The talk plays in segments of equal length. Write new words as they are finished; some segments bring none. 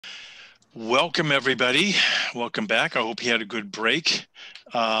Welcome, everybody. Welcome back. I hope you had a good break.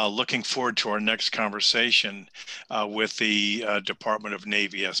 Looking forward to our next conversation with the Department of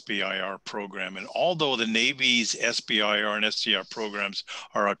Navy SBIR program. And although the Navy's SBIR and STTR programs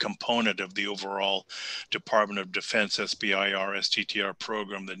are a component of the overall Department of Defense SBIR STTR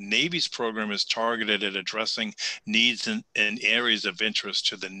program, the Navy's program is targeted at addressing needs in areas of interest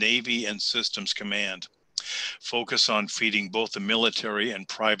to the Navy and Systems Command. Focus on feeding both the military and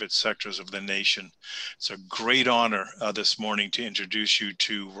private sectors of the nation. It's a great honor this morning to introduce you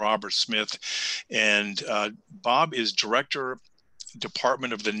to Robert Smith. And Bob is Director,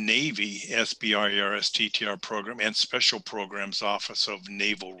 Department of the Navy, SBIR STTR Program and Special Programs Office of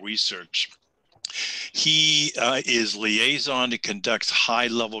Naval Research. He is liaison and conducts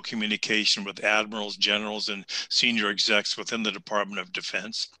high-level communication with admirals, generals, and senior execs within the Department of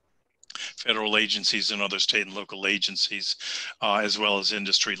Defense, federal agencies and other state and local agencies, as well as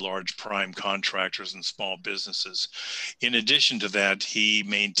industry, large prime contractors and small businesses. In addition to that, he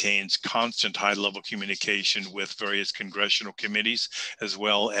maintains constant high-level communication with various congressional committees, as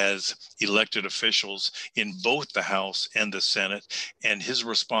well as elected officials in both the House and the Senate. And his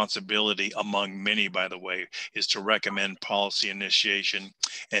responsibility, among many, by the way, is to recommend policy initiation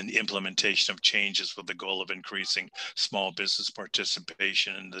and implementation of changes with the goal of increasing small business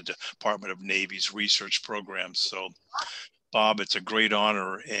participation in the Department of Navy's research programs. So, Bob, it's a great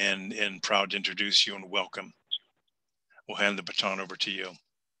honor and proud to introduce you and welcome. We'll hand the baton over to you.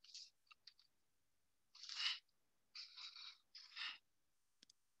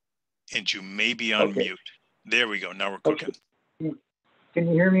 And you may be on mute. There we go. Now we're cooking. Okay. Can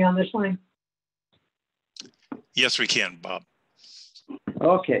you hear me on this line? Yes, we can, Bob.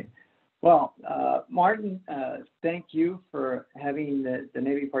 Okay. Well, Martin, thank you for having the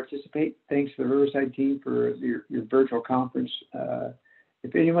Navy participate. Thanks to the Riverside team for your virtual conference.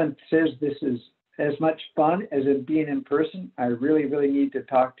 If anyone says this is as much fun as in being in person, I really need to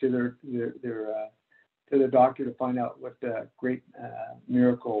talk to the doctor to find out what great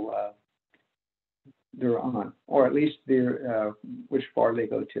miracle they're on, or at least which bar they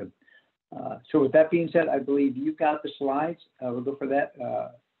go to. So with that being said, I believe you've got the slides. We'll go for that.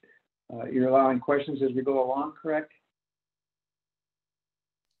 You're allowing questions as we go along, correct?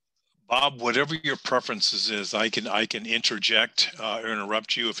 Bob, whatever your preferences is, I can interject or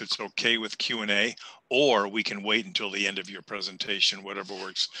interrupt you if it's okay with Q&A, or we can wait until the end of your presentation, whatever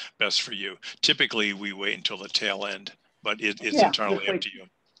works best for you. Typically, we wait until the tail end, but it's entirely up to you.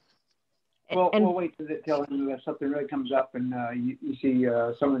 Well, we'll wait to the tail end if something really comes up and you see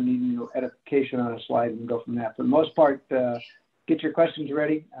someone needing edification on a slide and go from that. For the most part, get your questions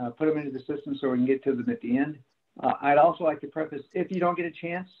ready, put them into the system so we can get to them at the end. I'd also like to preface, if you don't get a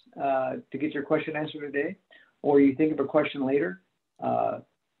chance to get your question answered today, or you think of a question later,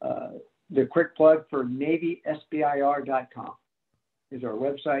 the quick plug for NavySBIR.com is our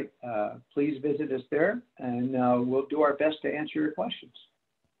website. Please visit us there, and we'll do our best to answer your questions.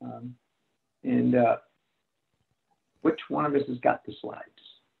 And which one of us has got the slides?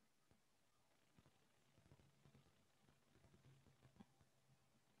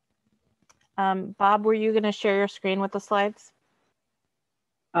 Bob, were you going to share your screen with the slides?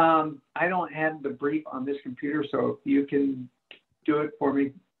 I don't have the brief on this computer, so if you can do it for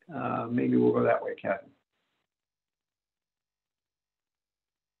me, maybe we'll go that way, Kevin.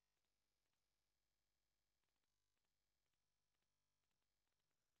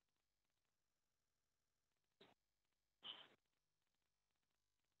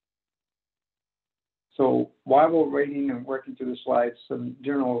 So while we're waiting and working through the slides, some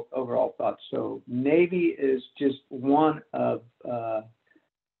general overall thoughts. So Navy is just one of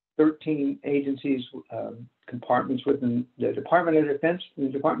 13 agencies, compartments within the Department of Defense. And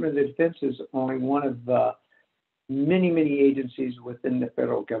the Department of Defense is only one of many agencies within the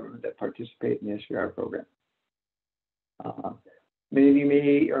federal government that participate in the SBIR program. Many of you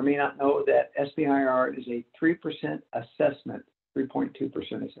may or may not know that SBIR is a 3% assessment,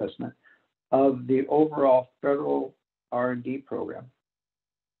 3.2% assessment of the overall federal R&D program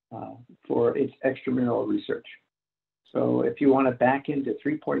for its extramural research. So if you want to back into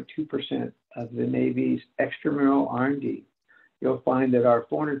 3.2% of the Navy's extramural R&D, you'll find that our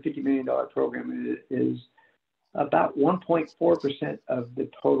 $450 million program is about 1.4% of the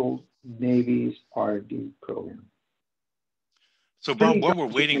total Navy's R&D program. So Bob, while we're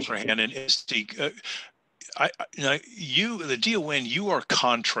waiting for Hannah and Esty, the DON, you are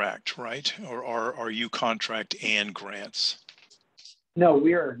contract, right? Or are you contract and grants? No,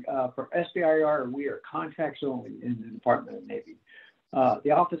 we are, for SBIR, we are contracts only in the Department of the Navy.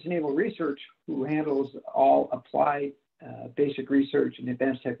 The Office of Naval Research, who handles all applied basic research and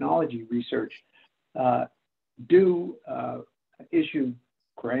advanced technology research do issue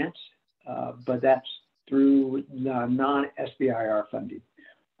grants, but that's through non-SBIR funding.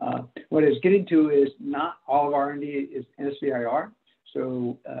 What it's getting to is not all of R&D is SBIR.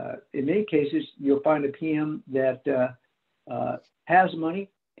 So in many cases, you'll find a PM that has money,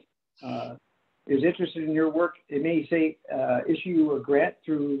 is interested in your work. It may say issue you a grant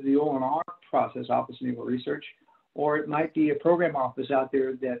through the O&R process, Office of Naval Research, or it might be a program office out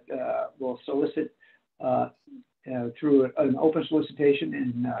there that will solicit through an open solicitation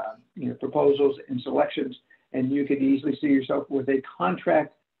and proposals and selections, and you could easily see yourself with a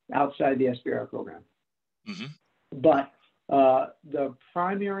contract outside the SBIR program. Mm-hmm. But the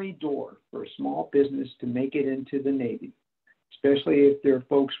primary door for a small business to make it into the Navy, especially if there are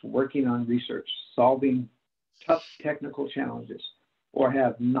folks working on research, solving tough technical challenges, or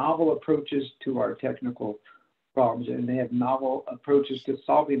have novel approaches to our technical problems, and they have novel approaches to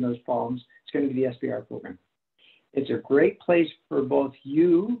solving those problems, it's going to be the SBIR program. It's a great place for both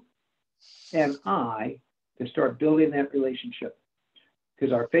you and I to start building that relationship,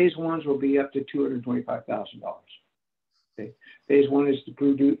 because our phase ones will be up to $225,000. Okay. Phase one is to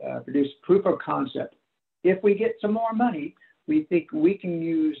produce proof of concept. If we get some more money, we think we can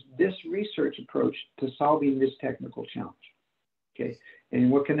use this research approach to solving this technical challenge. Okay.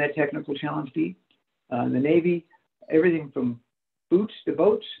 And what can that technical challenge be? In the Navy, everything from boots to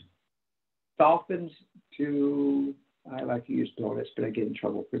boats, dolphins to, I like to use donuts, but I get in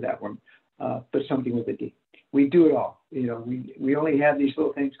trouble for that one, but something with a D. We do it all. You know, we only have these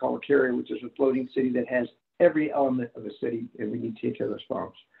little things called a carrier, which is a floating city that has every element of a city, and we need to take care of those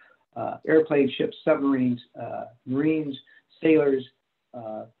problems. Airplanes, ships, submarines, Marines, sailors,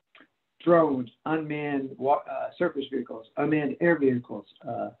 drones, unmanned surface vehicles, unmanned air vehicles,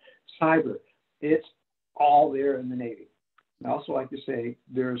 cyber. It's all there in the Navy. I also like to say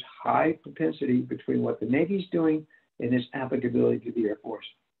there's high propensity between what the Navy's doing and its applicability to the Air Force.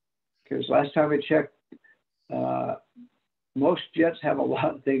 Because last time I checked, most jets have a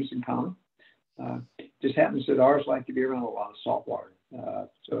lot of things in common. Just happens that ours like to be around a lot of salt water.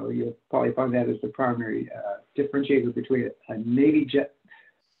 So you'll probably find that as the primary differentiator between a Navy jet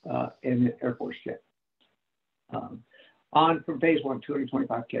and an Air Force jet. On from phase one,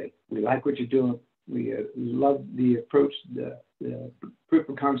 $225K. We like what you're doing. We love the approach, the proof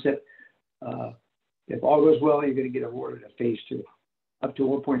of concept. If all goes well, you're going to get awarded a phase two, up to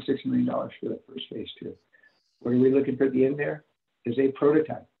 $1.6 million for that first phase two. What are we looking for at the end there? Is a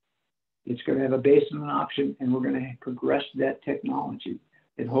prototype. It's going to have a base and an option, and we're going to progress that technology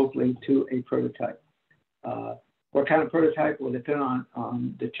and hopefully to a prototype. What kind of prototype will depend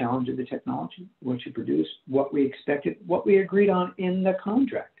on the challenge of the technology, what you produce, what we expected, what we agreed on in the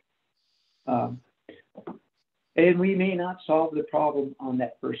contract. And we may not solve the problem on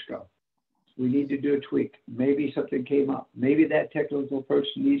that first go. We need to do a tweak. Maybe something came up. Maybe that technical approach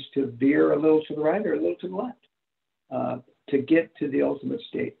needs to veer a little to the right or a little to the left to get to the ultimate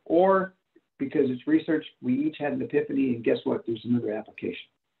state. Or because it's research, we each had an epiphany, and guess what? There's another application.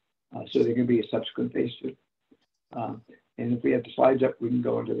 So there can be a subsequent phase two. And if we have the slides up, we can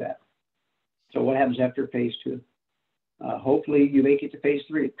go into that. So what happens after phase two? Hopefully you make it to phase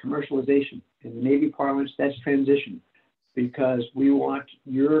three, commercialization. In the Navy parlance, that's transition, because we want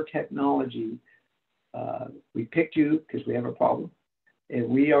your technology. We picked you because we have a problem, and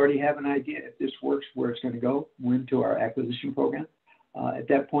we already have an idea if this works where it's going to go. We're into our acquisition program. At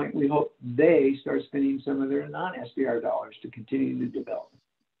that point, we hope they start spending some of their non-SBIR dollars to continue to develop.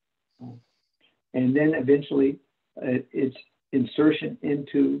 And then eventually it's insertion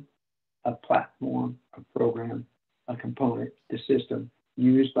into a platform, a program, a component, the system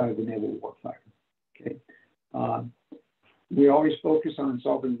used by the naval warfighter. Okay. We always focus on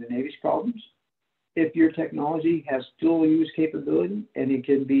solving the Navy's problems. If your technology has dual use capability and it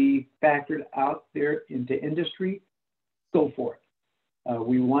can be factored out there into industry, go for it.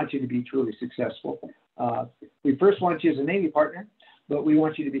 We want you to be truly successful. We first want you as a Navy partner, but we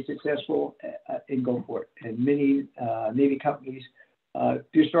want you to be successful and go for it. And many Navy companies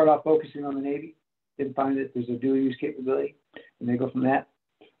do start off focusing on the Navy, then find that there's a dual use capability, and they go from that.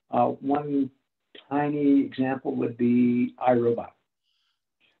 One tiny example would be iRobot,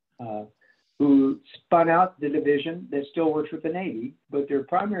 who spun out the division that still works with the Navy, but their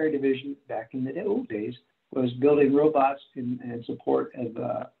primary division back in the old days was building robots in support of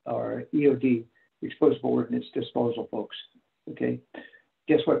our EOD, explosive ordnance disposal folks. Okay,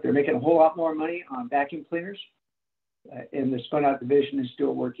 guess what? They're making a whole lot more money on vacuum cleaners, and the spun out division is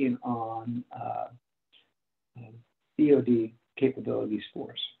still working on EOD capabilities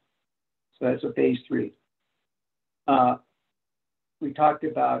for us. So that's a phase three. We talked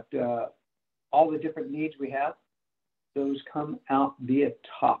about all the different needs we have. Those come out via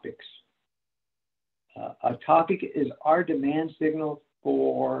topics. A topic is our demand signal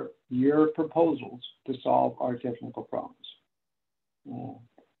for your proposals to solve our technical problems.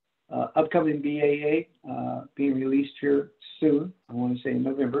 Upcoming BAA being released here soon, I want to say in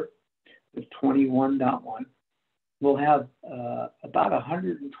November, the 21.1, we'll have about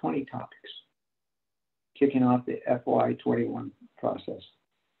 120 topics kicking off the FY21 process.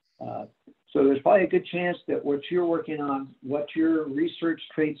 So there's probably a good chance that what you're working on, what your research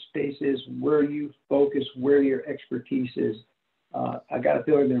trade space is, where you focus, where your expertise is, I got a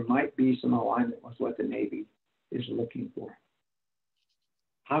feeling there might be some alignment with what the Navy is looking for.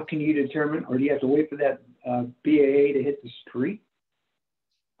 How can you determine, or do you have to wait for that BAA to hit the street?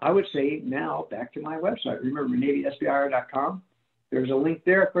 I would say now, back to my website. Remember, NavySBIR.com? There's a link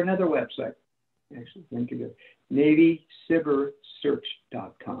there for another website. Actually, link it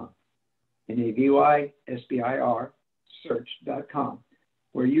NavySBIR.com. NAVWAR search.com,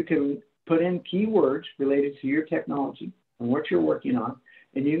 where you can put in keywords related to your technology and what you're working on,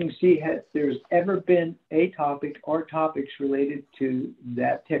 and you can see if there's ever been a topic or topics related to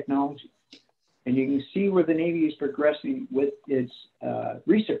that technology. And you can see where the Navy is progressing with its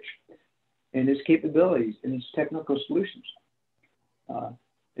research and its capabilities and its technical solutions.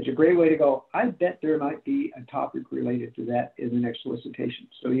 It's a great way to go. I bet there might be a topic related to that in the next solicitation,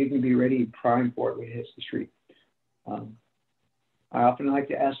 so you can be ready and primed for it when it hits the street. I often like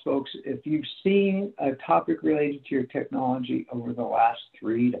to ask folks if you've seen a topic related to your technology over the last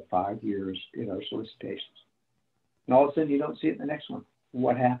 3 to 5 years in our solicitations, and all of a sudden you don't see it in the next one.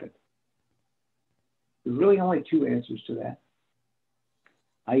 What happened? There's really only two answers to that.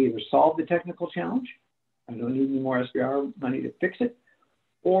 I either solved the technical challenge, I don't need any more SBIR money to fix it,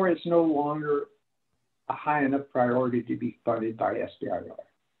 or it's no longer a high enough priority to be funded by SBIR.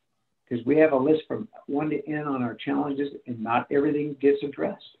 Because we have a list from 1 to N on our challenges, and not everything gets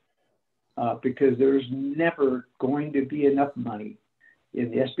addressed. Because there's never going to be enough money in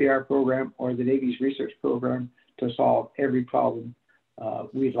the SBIR program or the Navy's research program to solve every problem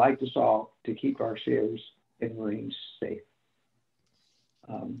we'd like to solve to keep our sailors and Marines safe.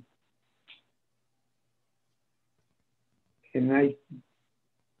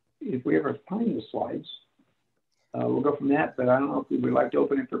 If we ever find the slides, we'll go from that, but I don't know if we would like to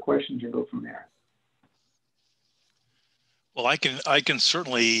open it for questions and go from there. Well, I can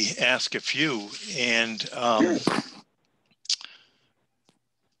certainly ask a few. And Sure.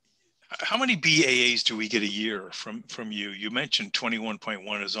 How many BAAs do we get a year from you? You mentioned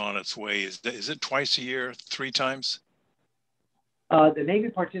 21.1 is on its way. Is it twice a year, 3 times? The Navy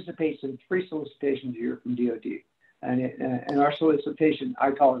participates in 3 solicitations a year from DOD. And our solicitation,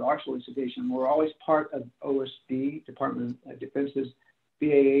 I call it our solicitation, we're always part of OSD, Department of Defense's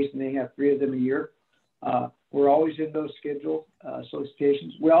BAAs, and they have 3 of them a year. We're always in those scheduled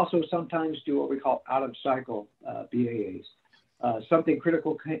solicitations. We also sometimes do what we call out-of-cycle BAAs. Something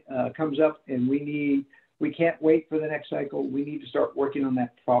critical comes up and we can't wait for the next cycle. We need to start working on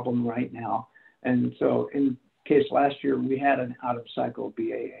that problem right now. And so in case last year, we had an out-of-cycle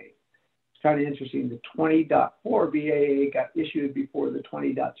BAA. It's kind of interesting. The 20.4 BAA got issued before the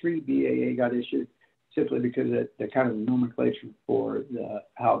 20.3 BAA got issued, simply because of the kind of nomenclature for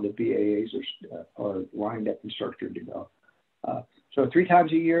how the BAAs are lined up and structured to go. So 3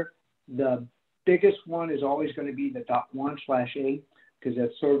 times a year. The biggest one is always going to be the .1/A, because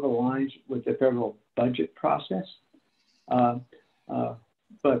that sort of aligns with the federal budget process.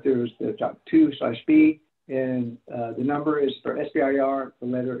 But there's the .2/B, and the number is for SBIR, the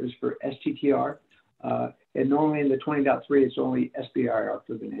letter is for STTR. And normally in the 20.3, it's only SBIR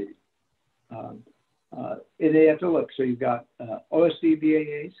for the Navy. And they have to look. So you've got OSD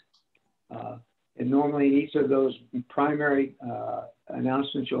BAAs, and normally in each of those primary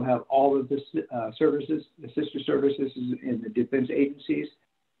announcements, you'll have all of the services, the sister services in the defense agencies.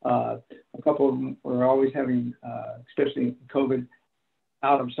 A couple of them are always having, especially in COVID,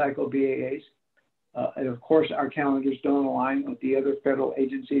 out-of-cycle BAAs. And of course, our calendars don't align with the other federal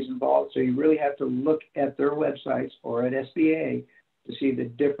agencies involved. So you really have to look at their websites or at SBA to see the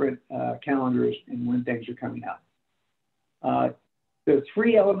different calendars and when things are coming out. There are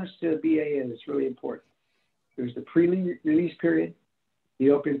 3 elements to a BAA that's really important. There's the pre-release period,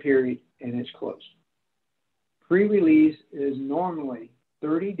 the open period, and it's closed. Pre-release is normally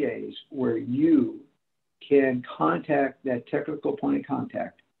 30 days where you can contact that technical point of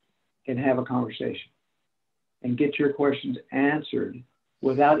contact and have a conversation and get your questions answered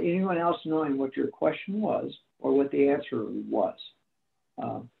without anyone else knowing what your question was or what the answer was.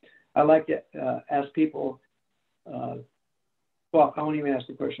 I like to ask people, well, I won't even ask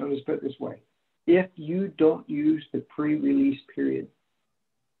the question. I'll just put it this way. If you don't use the pre-release period,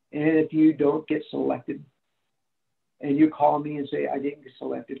 and if you don't get selected, and you call me and say, I didn't get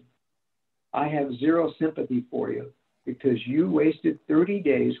selected, I have zero sympathy for you because you wasted 30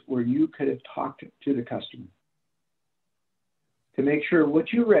 days where you could have talked to the customer to make sure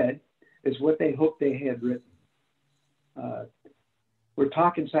what you read is what they hoped they had written. We're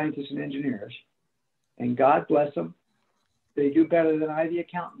talking scientists and engineers, and God bless them, they do better than the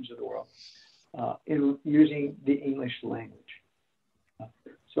accountants of the world in using the English language.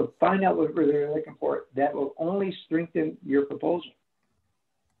 So find out what they're looking for. That will only strengthen your proposal.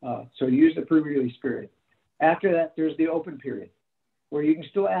 So use the pre-release period. After that, there's the open period, where you can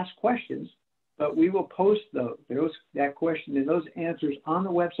still ask questions, but we will post that question and those answers on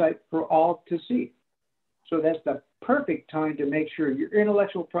the website for all to see. So that's the perfect time to make sure your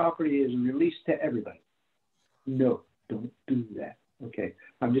intellectual property is released to everybody. No, don't do that. Okay,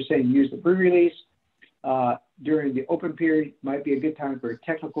 I'm just saying use the pre-release. During the open period might be a good time for a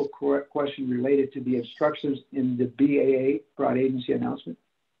technical question related to the instructions in the BAA, Broad Agency Announcement.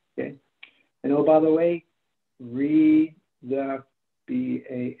 Okay, and oh, by the way, read the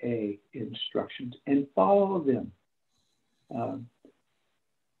BAA instructions and follow them.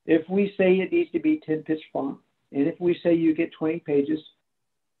 If we say it needs to be 10-pitch font, and if we say you get 20 pages,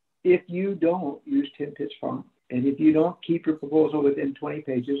 if you don't use 10-pitch font, and if you don't keep your proposal within 20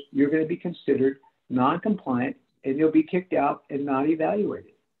 pages, you're going to be considered non-compliant, and you'll be kicked out and not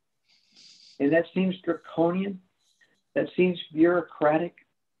evaluated. And that seems draconian. That seems bureaucratic,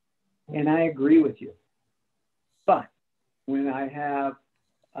 and I agree with you. But when I have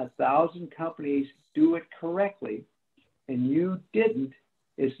 1,000 companies do it correctly, and you didn't,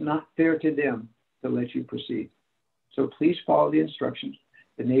 it's not fair to them to let you proceed. So please follow the instructions.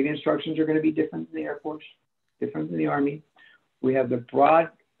 The Navy instructions are going to be different than the Air Force, different than the Army. We have the broad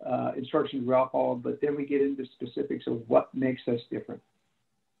instructions we all follow, but then we get into specifics of what makes us different.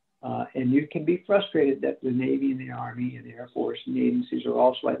 And you can be frustrated that the Navy and the Army and the Air Force and the agencies are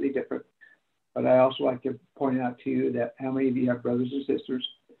all slightly different. But I also like to point out to you that how many of you have brothers and sisters?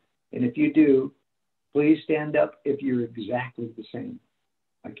 And if you do, please stand up if you're exactly the same,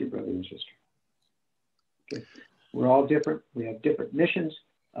 like your brother and sister. Okay. We're all different. We have different missions.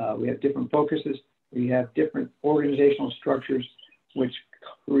 We have different focuses. We have different organizational structures, which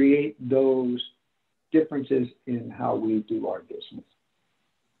create those differences in how we do our business.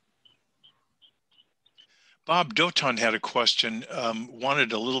 Bob Doton had a question,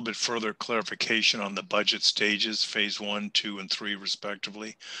 wanted a little bit further clarification on the budget stages, phase 1, 2, and 3,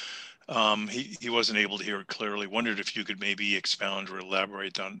 respectively. He wasn't able to hear it clearly. Wondered if you could maybe expound or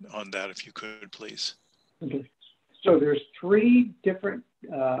elaborate on that, if you could, please. Okay. So there's 3 different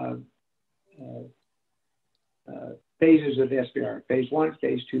phases of SBIR: phase 1,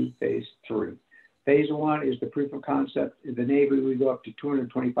 phase 2, phase 3. Phase 1 is the proof of concept. In the Navy, we go up to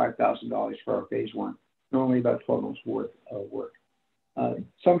 $225,000 for our phase 1, normally about 12 months worth of work.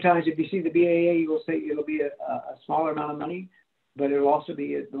 Sometimes if you see the BAA, you will say it'll be a smaller amount of money, but it'll also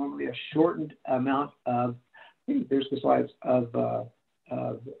be normally a shortened amount of, there's the slides, of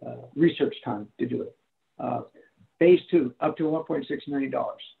research time to do it. Phase 2, up to $1.6 million.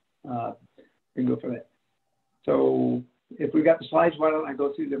 We can go for that. So if we've got the slides, why don't I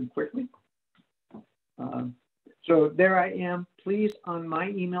go through them quickly? So there I am. Please, on my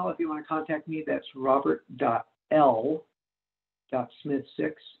email, if you want to contact me, that's robert.l.smith6.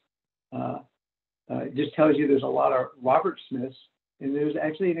 It just tells you there's a lot of Robert Smiths, and there's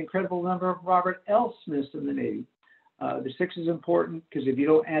actually an incredible number of Robert L. Smiths in the Navy. The 6 is important because if you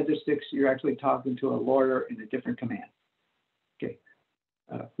don't add the 6, you're actually talking to a lawyer in a different command. Okay.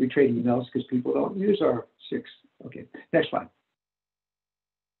 We trade emails because people don't use our 6. Okay. Next slide.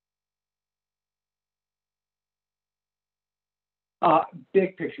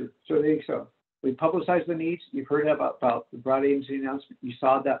 Big picture. So there you go. We publicize the needs. You've heard about the broad agency announcement. You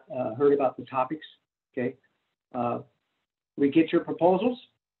saw that, heard about the topics. Okay. We get your proposals.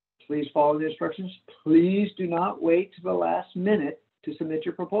 Please follow the instructions. Please do not wait to the last minute to submit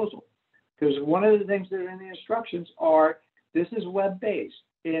your proposal. Because one of the things that are in the instructions are, this is web-based.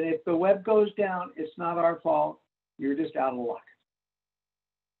 And if the web goes down, it's not our fault. You're just out of luck.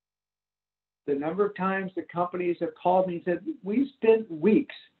 The number of times the companies have called me and said, we spent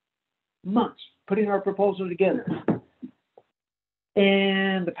weeks, months, putting our proposal together.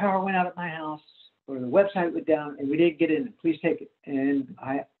 And the power went out at my house, or the website went down, and we didn't get in. Please take it. And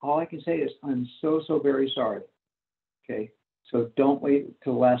all I can say is, I'm so very sorry. Okay, so don't wait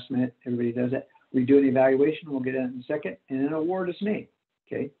till the last minute. Everybody does that. We do an evaluation. We'll get in a second, and an award is made.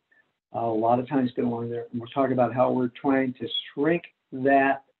 Okay, A lot of time spent along there, and we'll talk about how we're trying to shrink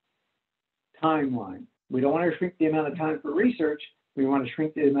that timeline. We don't want to shrink the amount of time for research. We want to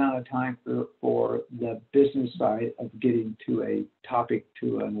shrink the amount of time for the business side of getting to a topic,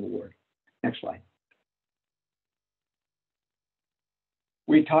 to an award. Next slide.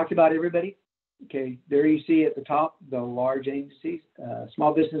 We talked about everybody. Okay, there you see at the top the large agencies.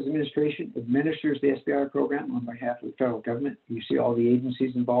 Small Business Administration administers the SBIR program on behalf of the federal government. You see all the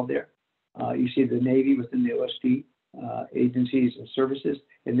agencies involved there. You see the Navy within the OSD agencies and services,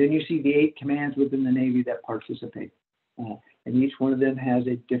 and then you see the 8 commands within the Navy that participate. And each one of them has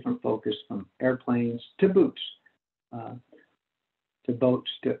a different focus, from airplanes to boats, to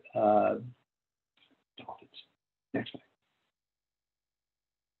dolphins. Next slide.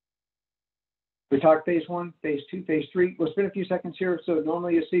 We talked phase 1, phase 2, phase 3. We'll spend a few seconds here. So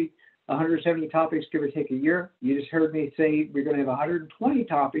normally you see 170 topics, give or take a year. You just heard me say we're going to have 120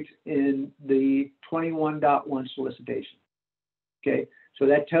 topics in the 21.1 solicitation. Okay, so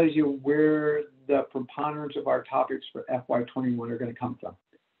that tells you where the preponderance of our topics for FY21 are going to come from.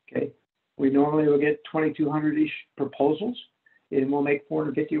 Okay, we normally will get 2,200-ish proposals, and we'll make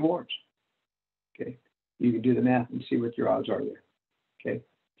 450 awards. Okay, you can do the math and see what your odds are there. Okay,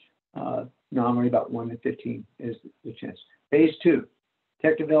 normally about 1 in 15 is the chance. Phase 2,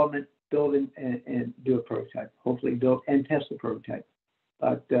 tech development, build and do a prototype. Hopefully build and test the prototype.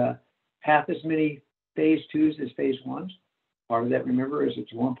 But half as many phase 2s as phase 1s. Part of that, remember, is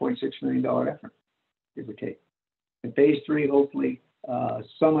it's a $1.6 million effort, give or take. In phase 3, hopefully,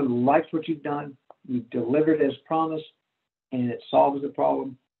 someone likes what you've done, you've delivered as promised, and it solves the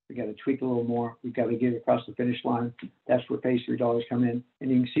problem. We got to tweak a little more. We've got to get it across the finish line. That's where phase 3 dollars come in. And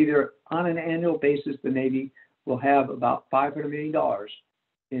you can see there, on an annual basis, the Navy will have about $500 million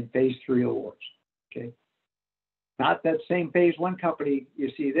in phase 3 awards. Okay, not that same phase 1 company you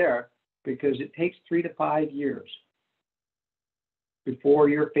see there, because it takes 3 to 5 years before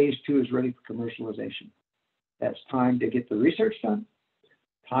your phase 2 is ready for commercialization. That's time to get the research done,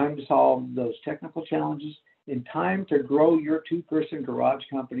 time to solve those technical challenges, and time to grow your 2-person garage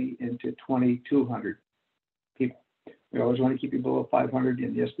company into 2,200 people. We always want to keep you below 500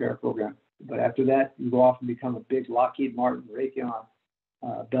 in the SBIR program, but after that, you go off and become a big Lockheed Martin, Raytheon,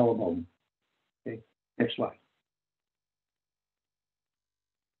 Bellabone. Okay, next slide.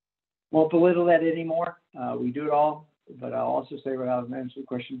 Won't belittle that anymore. We do it all, but I'll also say, without answering the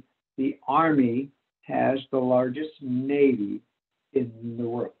question, the Army has the largest Navy in the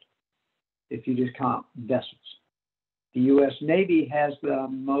world, if you just count vessels. The U.S. Navy has the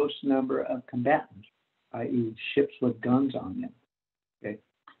most number of combatants, i.e. ships with guns on them. Okay,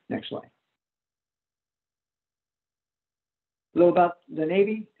 next slide. A little about the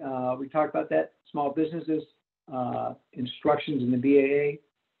Navy. We talked about that. Small businesses, instructions in the BAA.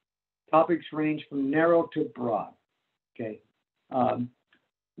 Topics range from narrow to broad. Okay.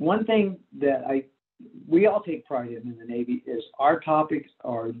 One thing that we all take pride in the Navy is our topics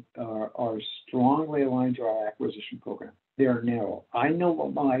are strongly aligned to our acquisition program. They are narrow. I know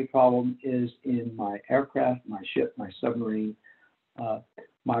what my problem is in my aircraft, my ship, my submarine,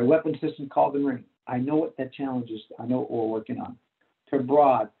 my weapon system called the Marine. I know what that challenge is. I know what we're working on. To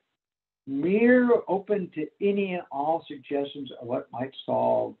broad, we're open to any and all suggestions of what might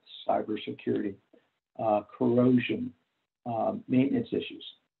solve cybersecurity, corrosion, maintenance issues.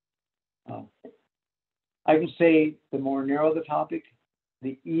 I can say the more narrow the topic,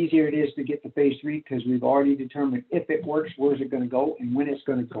 the easier it is to get to phase 3, because we've already determined if it works, where's it going to go, and when it's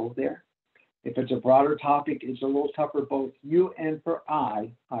going to go there. If it's a broader topic, it's a little tougher, both you and for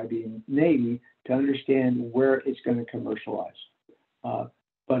I being Navy, to understand where it's going to commercialize.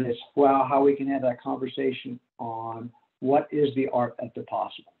 But it's how we can have that conversation on what is the art of the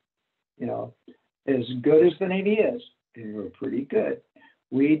possible. You know, as good as the Navy is, and we're pretty good,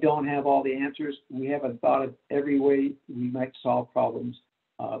 we don't have all the answers. We haven't thought of every way we might solve problems.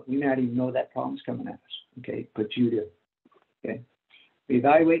 We might even know that problem's coming at us, okay? But you do, okay? We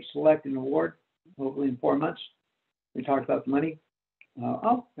evaluate, select, and award, hopefully in 4 months. We talked about the money.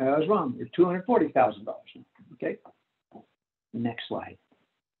 I was wrong. It's $240,000, okay? Next slide.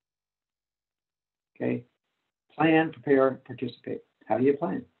 Okay, plan, prepare, participate. How do you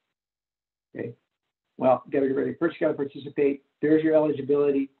plan? Okay, well, got to get ready. First, you got to participate. There's your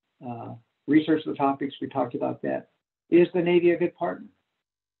eligibility. Research the topics. We talked about that. Is the Navy a good partner?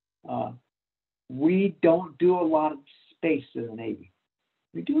 We don't do a lot of space in the Navy.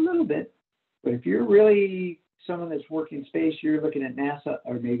 We do a little bit, but if you're really someone that's working in space, you're looking at NASA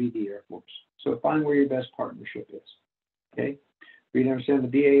or maybe the Air Force. So find where your best partnership is. Okay, we understand the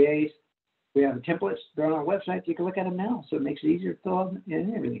BAAs. We have the templates. They're on our website. You can look at them now, so it makes it easier to fill out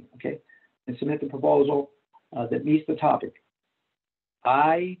and everything, okay? And submit the proposal that meets the topic.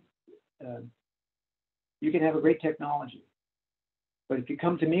 You can have a great technology, but if you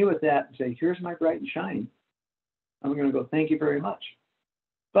come to me with that and say, here's my bright and shiny, I'm going to go, thank you very much.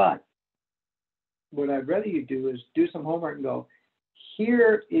 But what I'd rather you do is do some homework and go,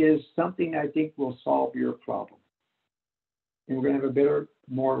 here is something I think will solve your problem. And we're going to have a better,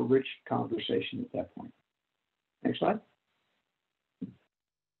 more rich conversation at that point. Next slide.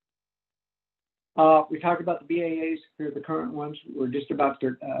 We talked about the BAAs. Here are the current ones. We're just about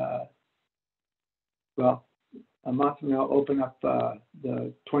to, well, a month from now, open up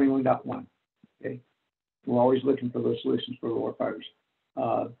the 21.1. Okay, we're always looking for those solutions for the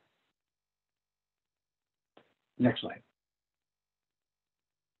warfighters. Next slide.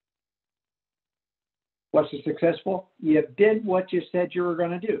 What's the successful? You did what you said you were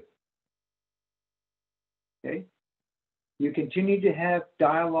going to do. Okay. You continue to have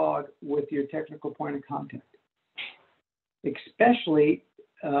dialogue with your technical point of contact, especially,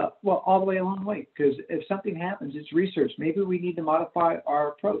 well, all the way along the way, because if something happens, it's research. Maybe we need to modify our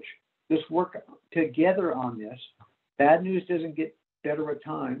approach. Let's work together on this. Bad news doesn't get better with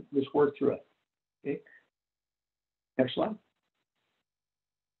time. Let's work through it. Okay. Next slide.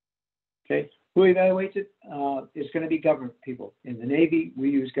 Okay. Who evaluates it? It's going to be government people. In the Navy,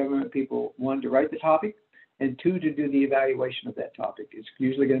 we use government people, one, to write the topic, and two, to do the evaluation of that topic. It's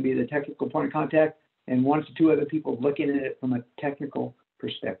usually going to be the technical point of contact and 1 to 2 other people looking at it from a technical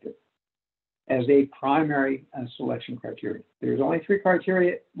perspective as a primary selection criteria. There's only 3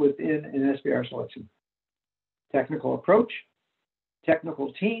 criteria within an SBIR selection: technical approach,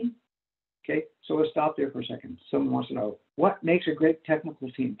 technical team. Okay, so let's stop there for a second. Someone wants to know, what makes a great technical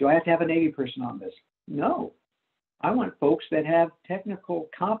team? Do I have to have a Navy person on this? No. I want folks that have technical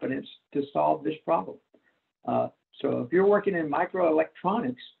competence to solve this problem. So if you're working in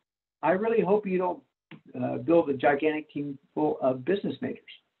microelectronics, I really hope you don't build a gigantic team full of business makers.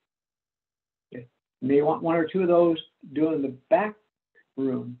 Okay. You may want 1 or 2 of those doing the back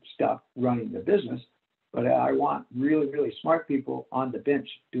room stuff, running the business, but I want really, really smart people on the bench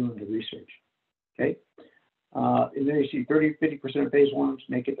doing the research. Okay. And then you see 30–50% of phase 1s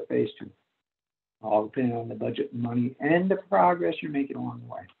make it to phase 2, all depending on the budget and money and the progress you're making along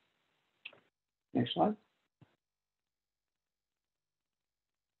the way. Next slide.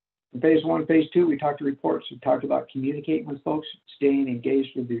 In phase 1, phase 2, we talked to reports. We talked about communicating with folks, staying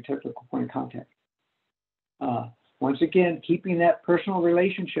engaged with your technical point of contact. Once again, keeping that personal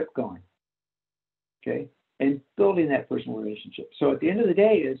relationship going. Okay, and building that personal relationship. So at the end of the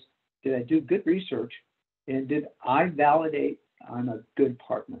day is, did I do good research, and did I validate I'm a good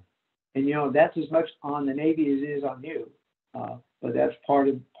partner? And you know, that's as much on the Navy as it is on you, but that's part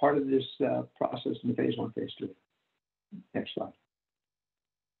of this process in phase 1, phase 2. Next slide.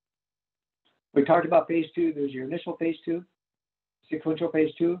 We talked about phase 2. There's your initial phase 2, sequential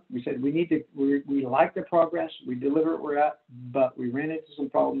phase 2. We said we like the progress, we deliver where we're at, but we ran into some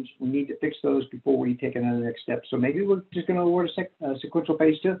problems. We need to fix those before we take another next step. So maybe we're just going to award a sequential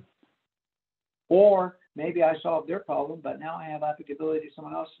phase 2, or maybe I solved their problem, but now I have applicability to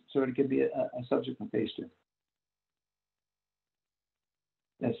someone else, so it could be a subsequent phase 2.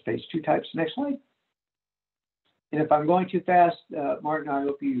 That's phase 2 types. Next slide. And if I'm going too fast, Martin, I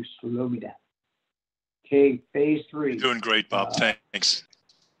hope you slow me down. Okay, phase 3. You're doing great, Bob. Thanks.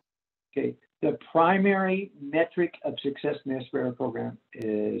 Okay, the primary metric of success in the SBIR program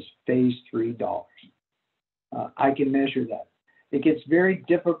is phase 3 dollars. I can measure that. It gets very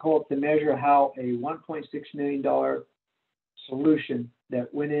difficult to measure how a $1.6 million solution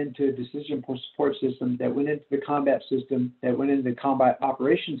that went into a decision support system, that went into the combat system, that went into the combat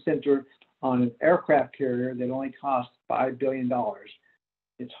operations center on an aircraft carrier that only cost $5 billion.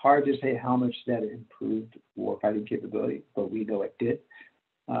 It's hard to say how much that improved warfighting capability, but we know it did.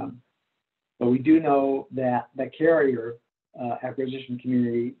 But we do know that the carrier acquisition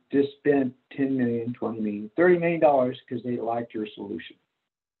community just spent $10 million, $20 million, $30 million because they liked your solution.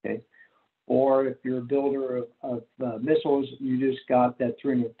 Okay, or if you're a builder of missiles, you just got that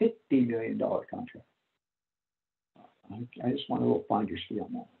 $350 million contract. I just want a little finder's fee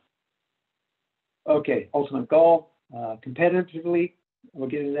on that. Okay, ultimate goal, competitively. We'll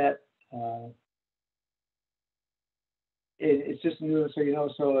get into that. It's just new, so you know.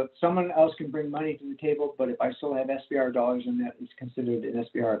 So if someone else can bring money to the table, but if I still have SBIR dollars in that, it's considered an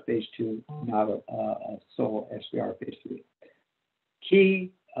SBIR phase 2, not a sole SBIR phase 3.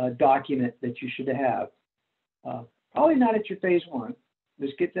 Key document that you should have. Probably not at your phase 1.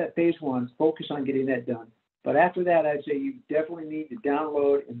 Just get that phase 1. Focus on getting that done. But after that, I'd say you definitely need to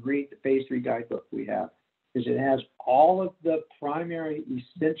download and read the Phase 3 guidebook we have, because it has all of the primary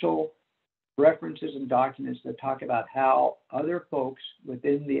essential references and documents that talk about how other folks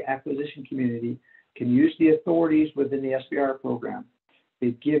within the acquisition community can use the authorities within the SBIR program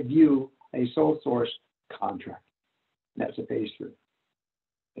to give you a sole source contract. That's a Phase 3.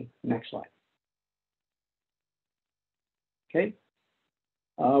 Okay, next slide. Okay.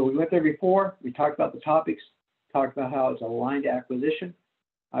 We went there before. We talked about the topics, talked about how it's aligned to acquisition.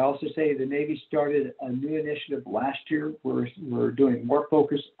 I also say the Navy started a new initiative last year. We're doing more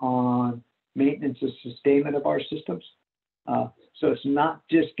focus on maintenance and sustainment of our systems. So it's not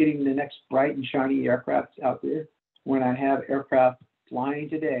just getting the next bright and shiny aircraft out there. When I have aircraft flying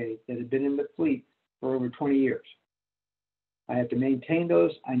today that have been in the fleet for over 20 years, I have to maintain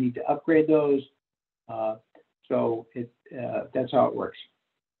those. I need to upgrade those. So that's how it works.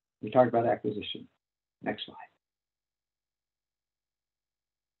 We talked about acquisition. Next slide.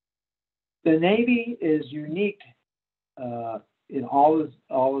 The Navy is unique in all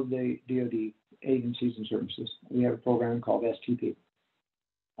of the DOD agencies and services. We have a program called STP,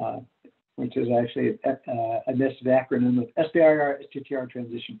 which is actually a nested acronym of SBIR STTR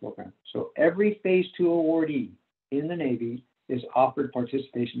Transition Program. So every Phase 2 awardee in the Navy is offered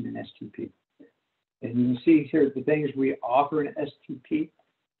participation in STP. And you can see here the things we offer in STP.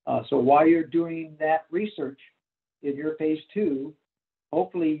 So while you're doing that research in your Phase 2,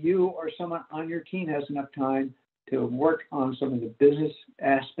 hopefully you or someone on your team has enough time to work on some of the business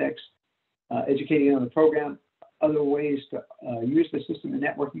aspects, educating on the program, other ways to use the system and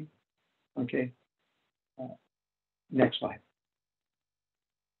networking. Okay. Next slide.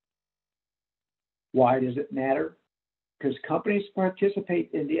 Why does it matter? Because companies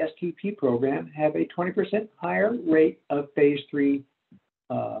participate in the STP program have a 20% higher rate of Phase 3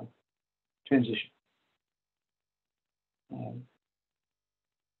 transition.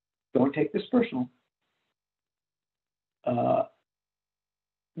 Don't take this personal.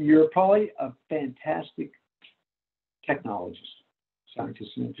 You're probably a fantastic technologist,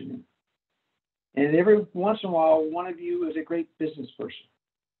 scientist, and engineer. And every once in a while, one of you is a great business person.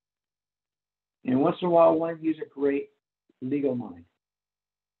 And once in a while, one of you is a great legal mind.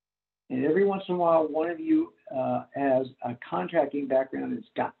 And every once in a while, one of you has a contracting background that's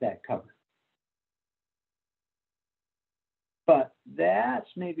got that covered. But that's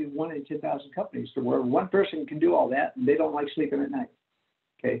maybe 1 in 10,000 companies to where one person can do all that and they don't like sleeping at night.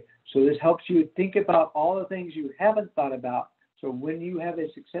 Okay, so this helps you think about all the things you haven't thought about. So when you have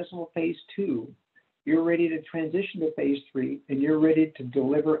a successful Phase 2, you're ready to transition to Phase 3 and you're ready to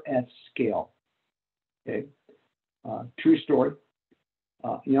deliver at scale. Okay, true story.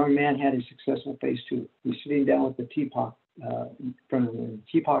 A young man had a successful Phase 2. He's sitting down with the TPOC in front of him.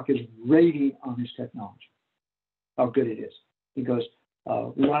 TPOC is raving on his technology, how good it is. He goes,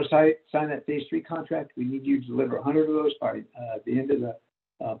 we want to sign that Phase 3 contract. We need you to deliver 100 of those by the end of the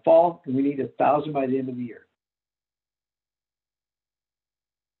fall, and we need 1,000 by the end of the year.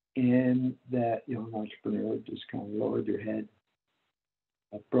 And that young entrepreneur just kind of lowered their head,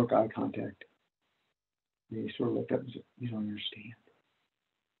 broke eye contact. And he sort of looked up and said, "You don't understand.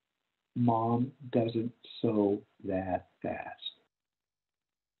 Mom doesn't sew that fast."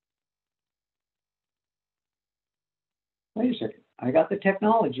 Wait a second. I got the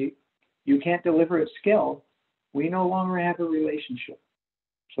technology. You can't deliver at scale. We no longer have a relationship.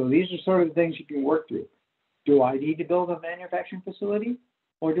 So these are sort of the things you can work through. Do I need to build a manufacturing facility?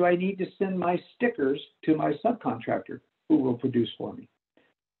 Or do I need to send my stickers to my subcontractor who will produce for me?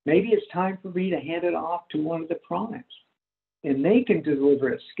 Maybe it's time for me to hand it off to one of the primes and they can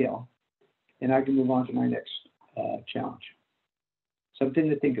deliver at scale. And I can move on to my next challenge. Something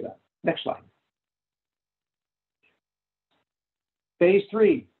to think about. Next slide. Phase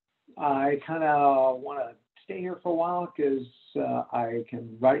 3. I kind of want to stay here for a while because I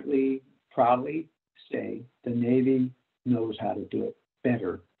can rightly, proudly say the Navy knows how to do it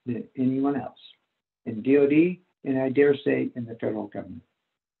better than anyone else in DOD, and I dare say in the federal government.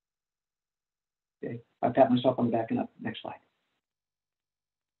 Okay, I pat myself on the back and up. Next slide.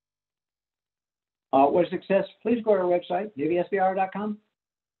 What is success? Please go to our website, NavySBIR.com.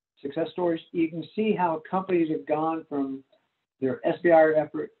 Success stories. You can see how companies have gone from their SBIR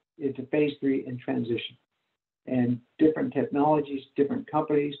effort into Phase 3 and transition. And different technologies, different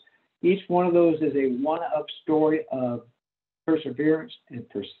companies. Each one of those is a one-up story of perseverance and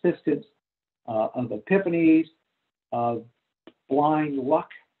persistence, of epiphanies, of blind luck,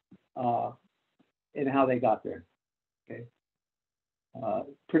 and how they got there. Okay,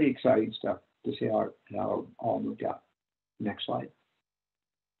 pretty exciting stuff to see how it all moved out. Next slide.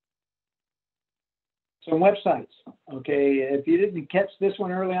 Some websites, okay? If you didn't catch this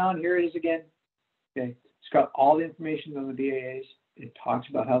one early on, here it is again, okay? It's got all the information on the BAAs. It talks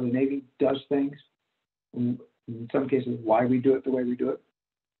about how the Navy does things, and in some cases, why we do it the way we do it,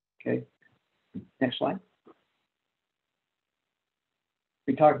 okay? Next slide.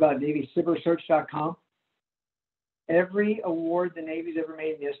 We talk about NavyCyberSearch.com. Every award the Navy's ever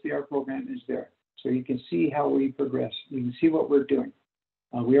made in the SBIR program is there. So you can see how we progress. You can see what we're doing.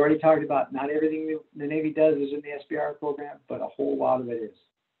 We already talked about not everything the Navy does is in the SBIR program, but a whole lot of it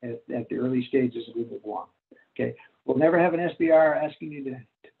is at the early stages as we move along. Okay, we'll never have an SBIR asking you to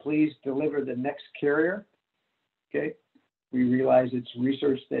please deliver the next carrier. Okay, we realize it's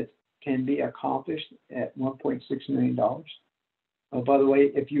research that can be accomplished at $1.6 million. Oh, by the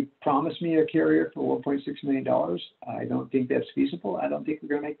way, if you promise me a carrier for $1.6 million, I don't think that's feasible. I don't think we're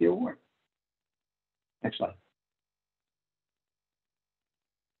going to make the award. Next slide.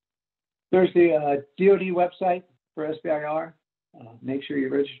 There's the DOD website for SBIR. Make sure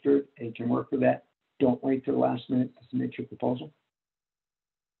you're registered and can work for that. Don't wait till the last minute to submit your proposal.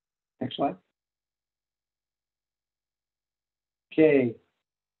 Next slide. Okay.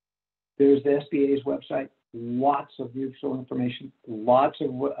 There's the SBA's website. Lots of useful information. Lots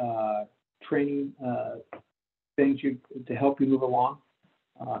of training things to help you move along.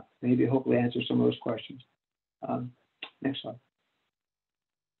 Maybe hopefully answer some of those questions. Next slide.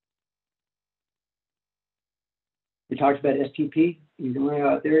 We talked about STP. You can learn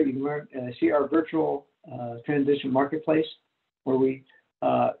out there. You can learn, see our virtual transition marketplace, where we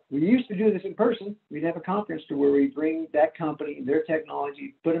used to do this in person. We'd have a conference to where we bring that company, their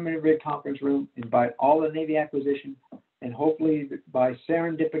technology, put them in a big conference room, invite all the Navy acquisition, and hopefully by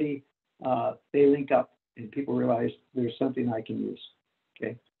serendipity, they link up and people realize there's something I can use.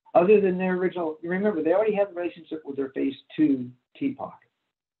 Okay. Other than their original, remember, they already have a relationship with their phase 2 TPOC.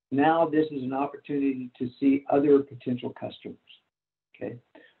 Now this is an opportunity to see other potential customers. Okay.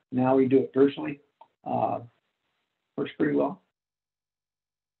 Now we do it virtually. Works pretty well.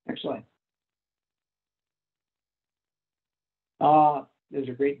 Next slide. There's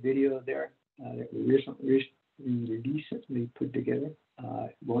a great video there that we recently put together.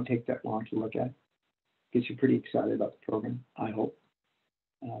 It won't take that long to look at. Gets you pretty excited about the program, I hope.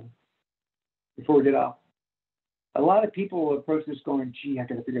 Before we get off, a lot of people will approach this going, gee, I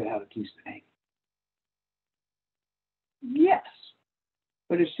got to figure out how to please the Navy. Yes,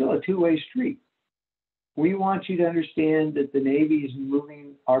 but it's still a two-way street. We want you to understand that the Navy is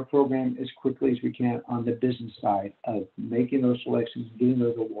moving our program as quickly as we can on the business side of making those selections, getting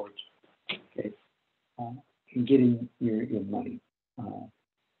those awards, okay, and getting your money.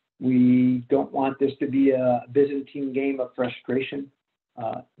 We don't want this to be a Byzantine game of frustration.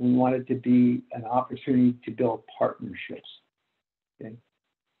 We want it to be an opportunity to build partnerships. Okay?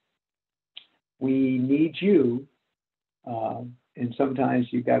 We need you, and sometimes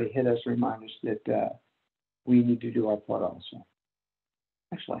you've got to hit us, remind us that we need to do our part also.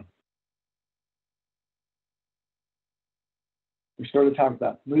 Next slide. We started talking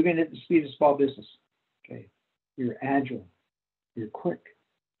about moving at the speed of small business. Okay, you're agile, you're quick,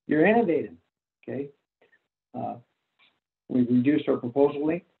 you're innovative. Okay. We've reduced our proposal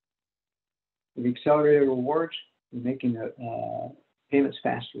length. We've accelerated awards. We're making the payments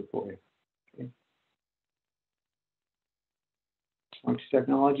faster for you. Okay. Launch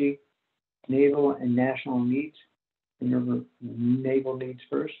technology, naval and national needs. Remember, naval needs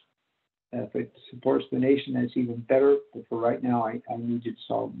first. If it supports the nation, that's even better. But for right now, I need you to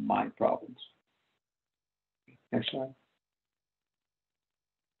solve my problems. Next slide.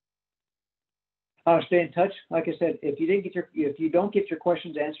 Stay in touch. Like I said, if you don't get your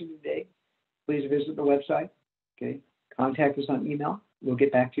questions answered today, please visit the website. Okay, contact us on email. We'll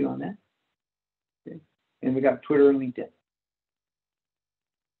get back to you on that. Okay, and we got Twitter and LinkedIn.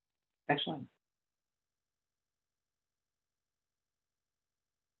 Excellent.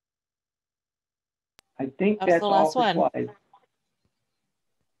 I think that's the last all the one. slides.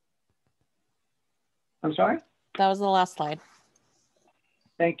 I'm sorry? That was the last slide.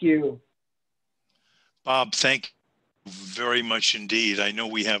 Thank you. Bob, thank you very much indeed. I know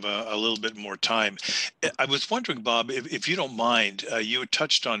we have a little bit more time. I was wondering, Bob, if you don't mind, you had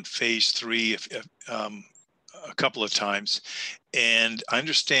touched on phase 3 a couple of times, and I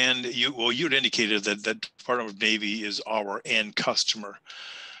understand you had indicated that the Department of Navy is our end customer.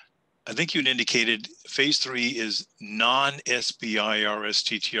 I think you'd indicated phase 3 is non-SBIR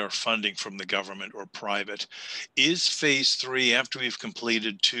STTR funding from the government or private. Is phase 3, after we've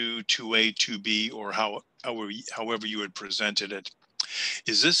completed 2A, 2B, or however you had presented it,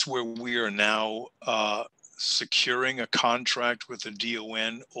 is this where we are now securing a contract with the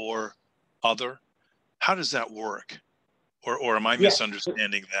DON or other How does that work? Or am I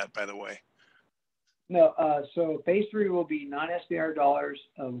misunderstanding that, by the way? No, so phase 3 will be non-SBIR dollars.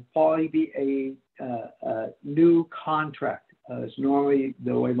 Will probably be a new contract. It's normally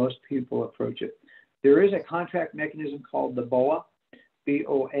the way most people approach it. There is a contract mechanism called the BOA,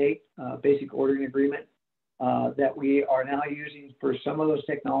 B-O-A, Basic Ordering Agreement, that we are now using for some of those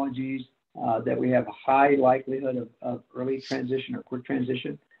technologies that we have a high likelihood of early transition or quick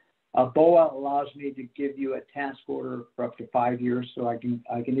transition. BOA allows me to give you a task order for up to 5 years, so I can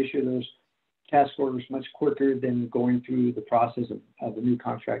issue those task orders much quicker than going through the process of a new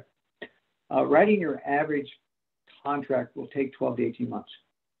contract. Writing your average contract will take 12 to 18 months.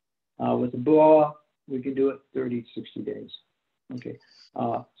 With the BOA, we can do it 30 to 60 days. Okay,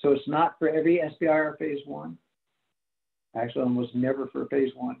 so it's not for every SBIR phase 1. Actually, almost never for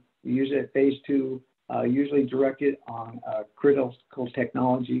phase 1. We use it at phase 2, usually directed on critical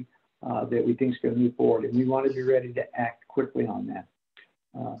technology that we think is going to move forward, and we want to be ready to act quickly on that.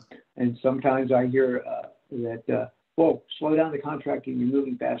 And sometimes I hear that, whoa, slow down the contracting, you're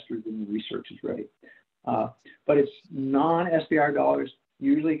moving faster than the research is ready. But it's non-SBIR dollars,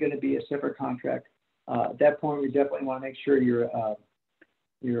 usually going to be a separate contract. At that point, we definitely want to make sure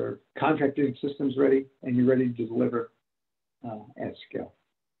your contracting system's ready and you're ready to deliver at scale.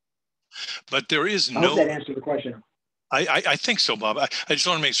 But there is I hope that answered the question. I think so, Bob. I just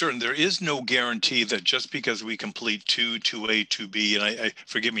want to make certain there is no guarantee that just because we complete 2A, 2B, and I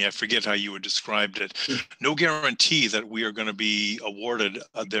forgive me, I forget how you had described it, no guarantee that we are going to be awarded,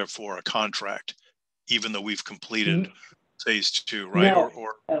 therefore, a contract, even though we've completed phase 2, right?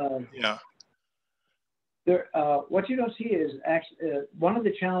 No, yeah. There, what you don't see is actually one of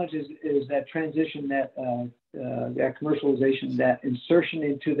the challenges is that transition, that commercialization, that insertion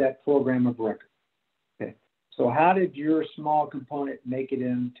into that program of record. Okay, so how did your small component make it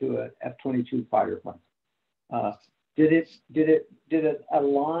into an F-22 fighter plane? Did it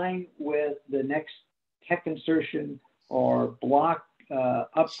align with the next tech insertion or block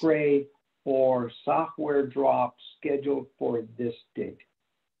upgrade or software drop scheduled for this date?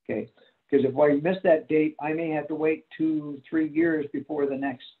 Okay. Because if I miss that date, I may have to wait 2-3 years before the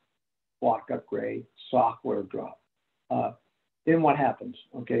next block upgrade, software drop. Then what happens?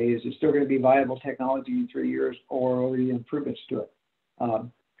 Okay, is it still going to be viable technology in 3 years, or are there improvements to it?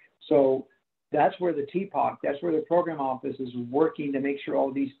 So that's where the TPOC, that's where the program office is working to make sure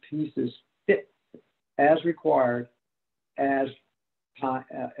all these pieces fit as required as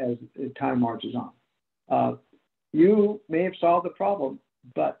time marches on. You may have solved the problem,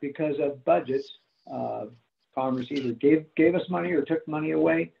 but because of budgets, Congress either gave us money or took money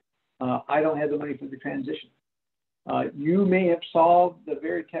away. I don't have the money for the transition. You may have solved the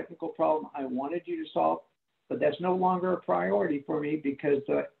very technical problem I wanted you to solve, but that's no longer a priority for me because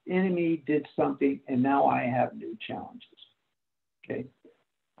the enemy did something and now I have new challenges. Okay,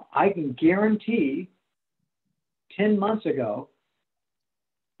 I can guarantee 10 months ago,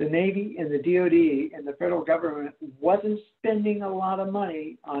 the Navy and the DOD and the federal government wasn't spending a lot of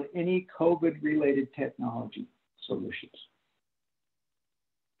money on any COVID-related technology solutions.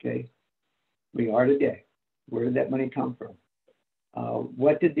 Okay, we are today. Where did that money come from?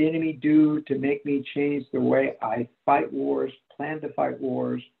 What did the enemy do to make me change the way I fight wars, plan to fight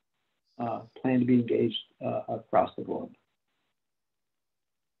wars, plan to be engaged across the globe?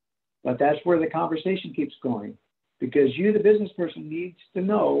 But that's where the conversation keeps going. Because you, the business person, needs to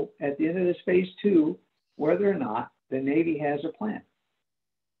know at the end of this phase 2 whether or not the Navy has a plan.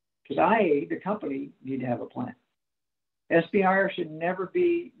 Because I, the company, need to have a plan. SBIR should never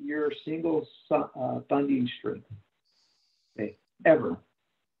be your single funding stream, okay, ever.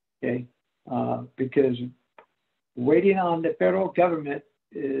 Okay, because waiting on the federal government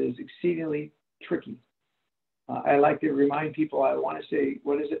is exceedingly tricky. I like to remind people, I want to say,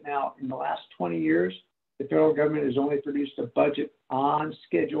 what is it now? In the last 20 years, the federal government has only produced a budget on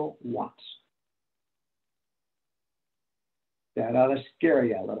schedule once. That ought to scare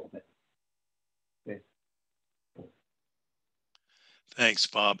you a little bit. Okay. Thanks,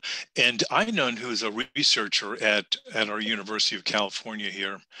 Bob. And Ainon, who's a researcher at our University of California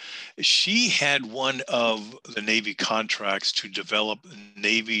here, she had one of the Navy contracts to develop a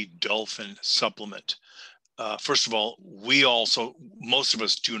Navy Dolphin supplement. First of all, most of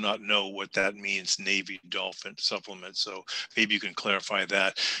us do not know what that means, Navy Dolphin supplement. So maybe you can clarify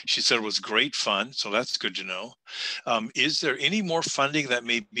that. She said it was great fun. So that's good to know. Is there any more funding that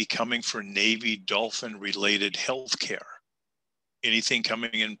may be coming for Navy Dolphin related healthcare? Anything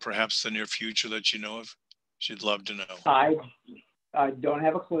coming in perhaps the near future that you know of? She'd love to know. I don't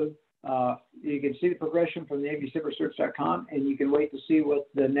have a clue. You can see the progression from NavyCiberSearch.com, and you can wait to see what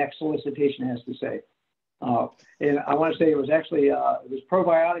the next solicitation has to say. And I want to say it was actually it was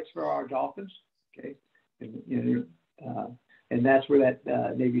probiotics for our dolphins. Okay, and that's where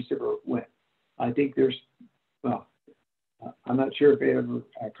that Navy SBIR went. I think there's, well, I'm not sure if they ever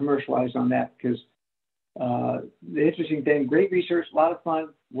commercialized on that, because the interesting thing, great research, a lot of fun,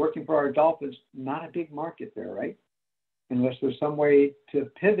 working for our dolphins, not a big market there, right? Unless there's some way to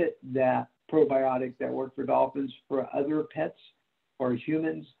pivot that probiotic that worked for dolphins for other pets or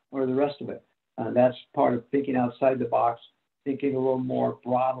humans or the rest of it. That's part of thinking outside the box, thinking a little more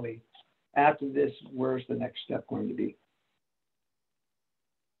broadly. After this, where's the next step going to be?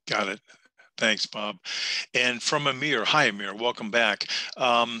 Got it. Thanks, Bob. And from Amir, hi Amir, welcome back.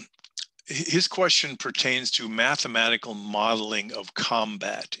 His question pertains to mathematical modeling of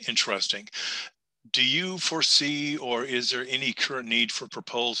combat. Interesting. Do you foresee, or is there any current need for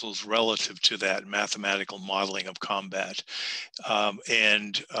proposals relative to that mathematical modeling of combat?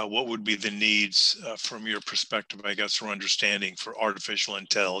 And what would be the needs from your perspective, I guess, or understanding for artificial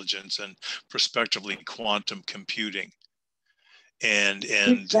intelligence and prospectively quantum computing? And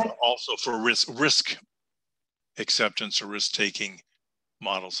also for risk acceptance or risk-taking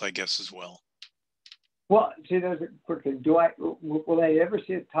models, I guess, as well. Well, see, there's a quick thing. Will I ever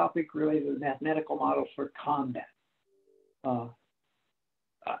see a topic related to mathematical models for combat?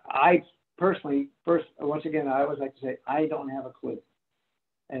 I personally, once again, I always like to say, I don't have a clue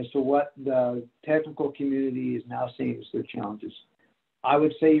as to what the technical community is now seeing as their challenges. I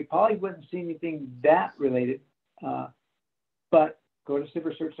would say you probably wouldn't see anything that related, but go to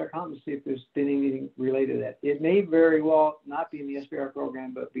cybersearch.com and see if there's been anything related to that. It may very well not be in the SBIR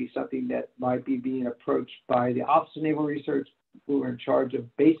program, but be something that might be being approached by the Office of Naval Research, who are in charge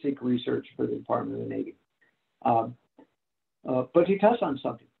of basic research for the Department of the Navy. But you touched on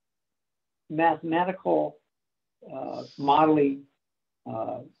something. Mathematical modeling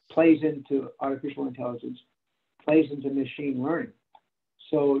plays into artificial intelligence, plays into machine learning.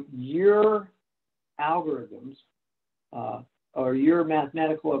 So your algorithms or your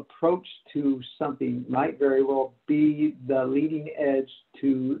mathematical approach to something might very well be the leading edge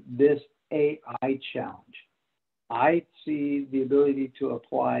to this AI challenge. I see the ability to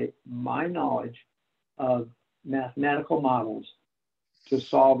apply my knowledge of mathematical models to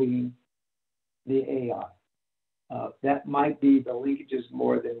solving the AI. That might be the linkages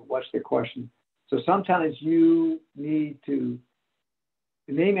more than what's the question. So sometimes you need to,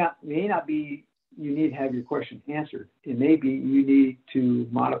 it may not be you need to have your question answered. It may be you need to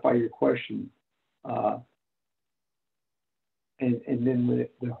modify your question, and then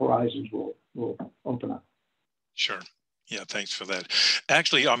the horizons will open up. Sure. Yeah, thanks for that.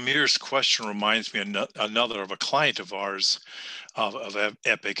 Actually, Amir's question reminds me another of a client of ours, of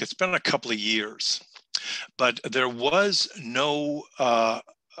EPIC. It's been a couple of years, but there was no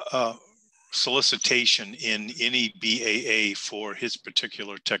solicitation in any BAA for his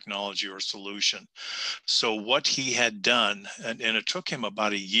particular technology or solution. So what he had done, and it took him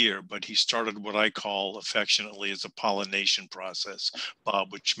about a year, but he started what I call affectionately as a pollination process,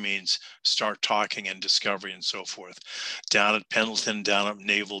 Bob, which means start talking and discovery and so forth. Down at Pendleton, down at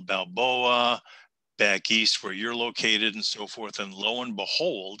Naval Balboa, back east where you're located and so forth. And lo and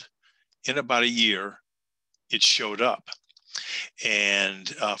behold, in about a year, it showed up. And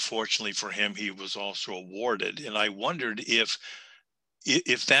fortunately for him, he was also awarded. And I wondered if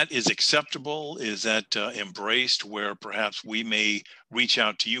that is acceptable, is that embraced, where perhaps we may reach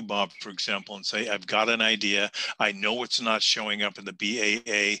out to you, Bob, for example, and say, I've got an idea. I know it's not showing up in the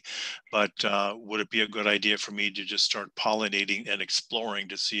BAA, but would it be a good idea for me to just start pollinating and exploring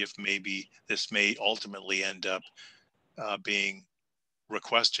to see if maybe this may ultimately end up being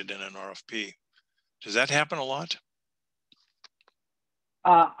requested in an RFP? Does that happen a lot?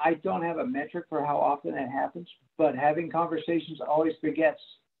 I don't have a metric for how often that happens, but having conversations always begets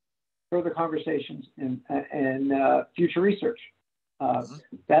further conversations and future research.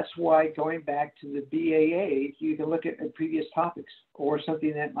 That's why going back to the BAA, you can look at previous topics or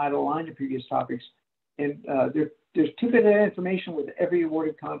something that might align to previous topics. And there's 2 bits of information with every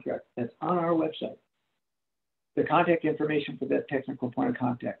awarded contract that's on our website. The contact information for that technical point of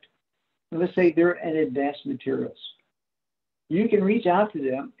contact. And let's say they're in advanced materials. You can reach out to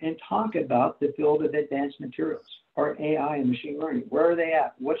them and talk about the field of advanced materials or AI and machine learning. Where are they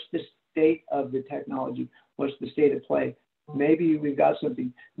at? What's the state of the technology? What's the state of play? Maybe we've got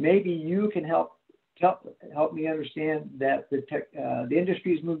something. Maybe you can help me understand that the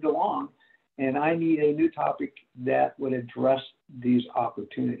industry's moved along, and I need a new topic that would address these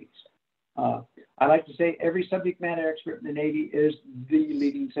opportunities. I like to say every subject matter expert in the Navy is the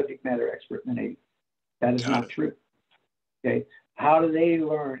leading subject matter expert in the Navy. That is not true. Okay, How do they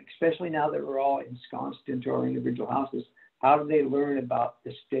learn, especially now that we're all ensconced into our individual houses, how do they learn about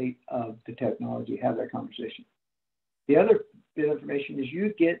the state of the technology, have that conversation? The other bit of information is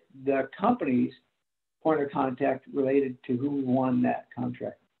you get the company's point of contact related to who won that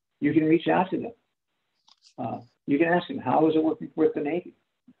contract. You can reach out to them. You can ask them, how is it working with the Navy?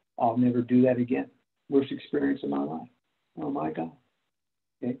 I'll never do that again. Worst experience of my life. Oh my God.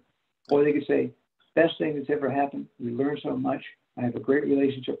 Okay. Or they could say, best thing that's ever happened. We learned so much. I have a great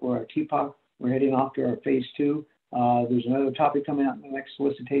relationship with our TPOC. We're heading off to our phase 2. There's another topic coming out in the next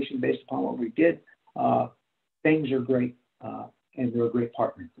solicitation based upon what we did. Things are great, and they're a great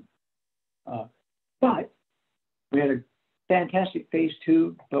partner. But we had a fantastic phase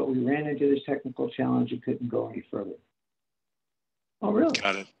 2, but we ran into this technical challenge and couldn't go any further. Oh, really?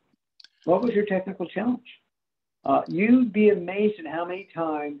 Got it. What was your technical challenge? You'd be amazed at how many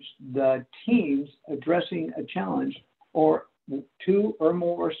times the teams addressing a challenge, or 2 or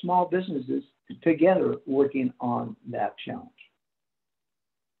more small businesses together working on that challenge.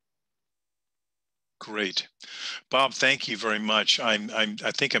 Great. Bob, thank you very much. I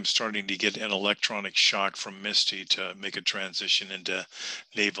think I'm starting to get an electronic shock from Misty to make a transition into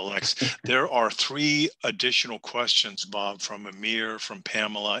Naval-X. There are 3 additional questions, Bob, from Amir, from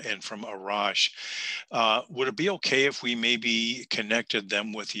Pamela, and from Arash. Would it be okay if we maybe connected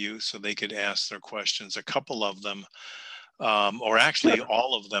them with you so they could ask their questions? A couple of them, or actually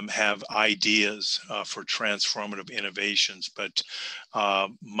all of them, have ideas for transformative innovations, but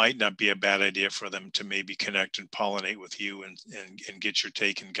might not be a bad idea for them to maybe connect and pollinate with you and get your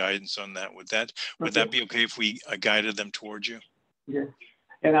take and guidance on that. Would that be okay if we guided them towards you? Yeah.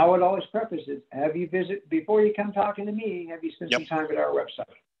 And I would always preface it, have you before you come talking to me, have you spent some time at our website?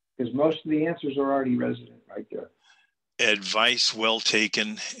 Because most of the answers are already resident right there. Advice well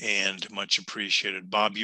taken and much appreciated. Bob,